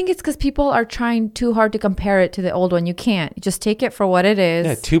new. I think it's because people are trying too hard to compare it to the old one. You can't. Just take it for what it is.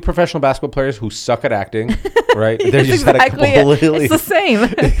 Yeah, two professional basketball players who suck at acting, right? They're just exactly it's the same.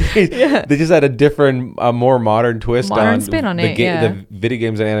 They just had a different, more modern twist spin on it. The video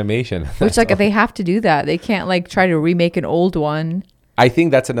games and animation. Which they have to do that. They can't try to remake an old one. I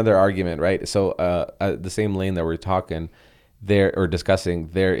think that's another argument, right? So the same lane that we're talking there or discussing,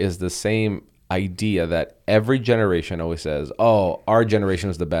 there is the same idea that every generation always says, oh, our generation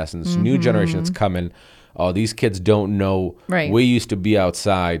is the best, and this new generation that's coming, oh, these kids don't know. Right. We used to be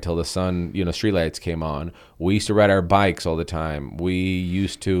outside till the sun, streetlights came on. We used to ride our bikes all the time. We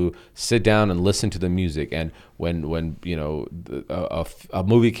used to sit down and listen to the music. And when a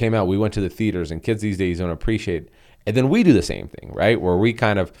movie came out, we went to the theaters, and kids these days don't appreciate. And then we do the same thing, right? Where we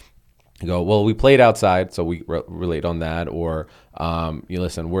kind of go, well, we played outside, so we relate on that. Or,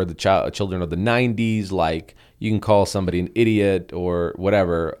 listen, we're the children of the 90s. Like, you can call somebody an idiot or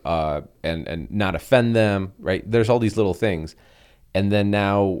whatever and not offend them, right? There's all these little things. And then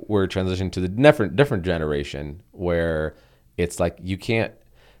now we're transitioning to the different generation where it's like you can't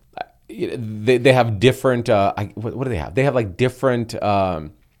 – they have different what do they have? They have different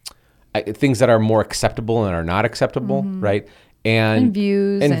things that are more acceptable and are not acceptable, right? And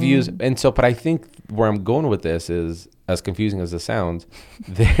views. And so, but I think where I'm going with this is, as confusing as it sounds,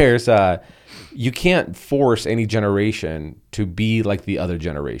 there's you can't force any generation to be like the other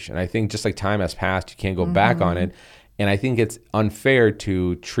generation. I think just like time has passed, you can't go back on it. And I think it's unfair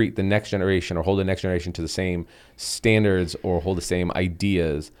to treat the next generation or hold the next generation to the same standards or hold the same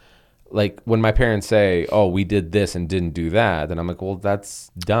ideas. Like when my parents say, oh, we did this and didn't do that, then I'm like, well, that's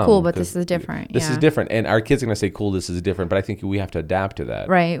dumb. Cool, but this is different. This is different. And our kids are going to say, cool, this is different. But I think we have to adapt to that.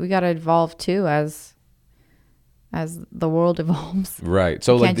 Right. We got to evolve too as the world evolves. Right.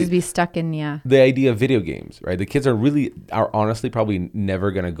 So you can't just be stuck in, the idea of video games, right? The kids are honestly probably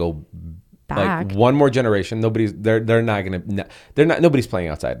never going to go back. Like one more generation. Nobody's playing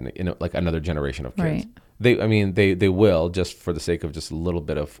outside in like another generation of kids. Right. They will, just for the sake of just a little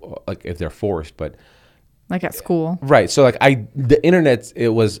bit of like if they're forced, but like at school, right? So the internet, it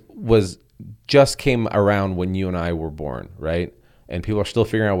was just came around when you and I were born, right? And people are still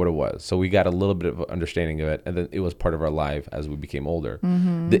figuring out what it was. So we got a little bit of understanding of it, and then it was part of our life as we became older.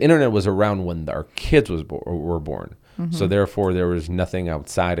 The internet was around when our kids were born, so therefore there was nothing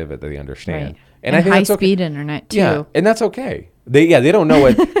outside of it that they understand. Right. And I think high speed internet too. Yeah, and that's okay. They don't know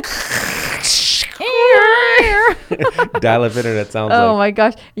what. Dial-up internet sounds like. Oh my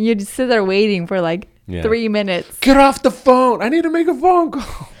gosh. And you'd sit there waiting for 3 minutes. Get off the phone. I need to make a phone call.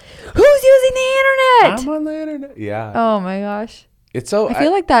 Who's using the internet? I'm on the internet. Yeah. Oh my gosh. It's so. I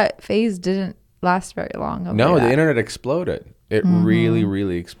feel like that phase didn't last very long. No, the internet exploded. It really,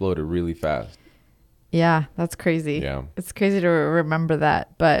 really exploded really fast. Yeah, that's crazy. Yeah. It's crazy to remember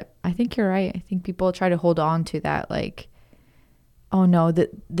that. But I think you're right. I think people try to hold on to that oh no,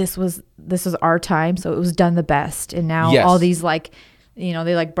 this was our time, so it was done the best, and now all these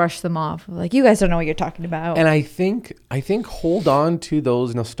they brush them off, you guys don't know what you're talking about. And I think hold on to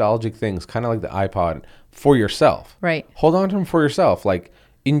those nostalgic things, kind of like the iPod, for yourself. Right. Hold on to them for yourself.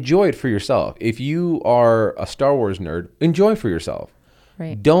 Enjoy it for yourself. If you are a Star Wars nerd, enjoy it for yourself.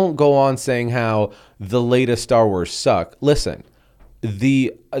 Right. Don't go on saying how the latest Star Wars suck. Listen.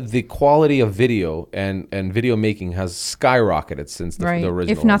 The quality of video and video making has skyrocketed since the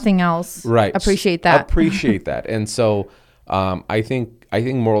original. If nothing else, right? Appreciate that. Appreciate that. And so, I think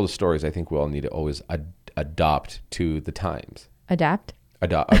moral of the story is I think we all need to always adopt to the times. Adapt to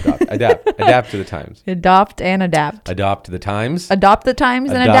the times. Adopt and adapt. Adopt to the times. Adopt the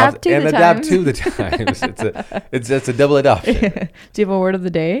times and adapt to the times. And adapt to the times. It's a double adoption. Do you have a word of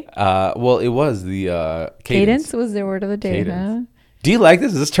the day? Well, it was the cadence. Was the word of the day, huh? Do you like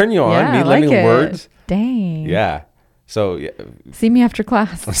this? Does this turn you on? Yeah, Me learning words? Dang. Yeah. So yeah. See me after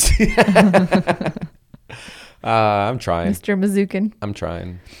class. I'm trying. Mr. Mazukin. I'm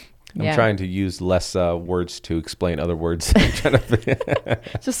trying. I'm trying to use less words to explain other words.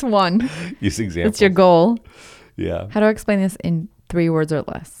 Just one. Use examples. That's your goal. Yeah. How do I explain this in 3 words or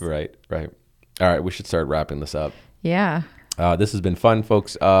less? Right. All right. We should start wrapping this up. Yeah. This has been fun,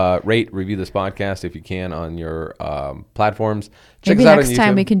 folks. Rate, review this podcast if you can on your platforms. Check Maybe us out next on YouTube.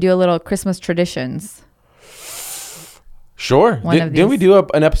 time we can do a little Christmas traditions. Sure. Didn't we do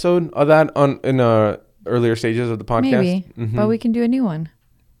an episode of that in earlier stages of the podcast? Maybe, but we can do a new one.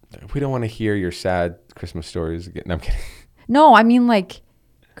 We don't want to hear your sad Christmas stories again. No, I'm kidding. No, I mean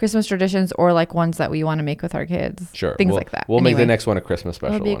Christmas traditions or like ones that we want to make with our kids. Sure. Things like that. We'll make the Anyway, next one a Christmas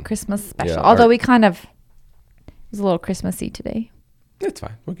special it'll be a one. Christmas special. Yeah, Although it was a little Christmassy today. It's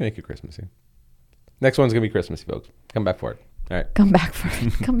fine. We can make it Christmassy. Next one's going to be Christmassy, folks. Come back for it. All right. Come back for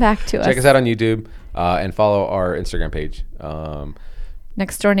it. Come back to us. Check us out on YouTube and follow our Instagram page.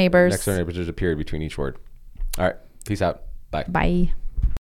 Next door neighbors. Next door neighbors. There's a period between each word. All right. Peace out. Bye. Bye.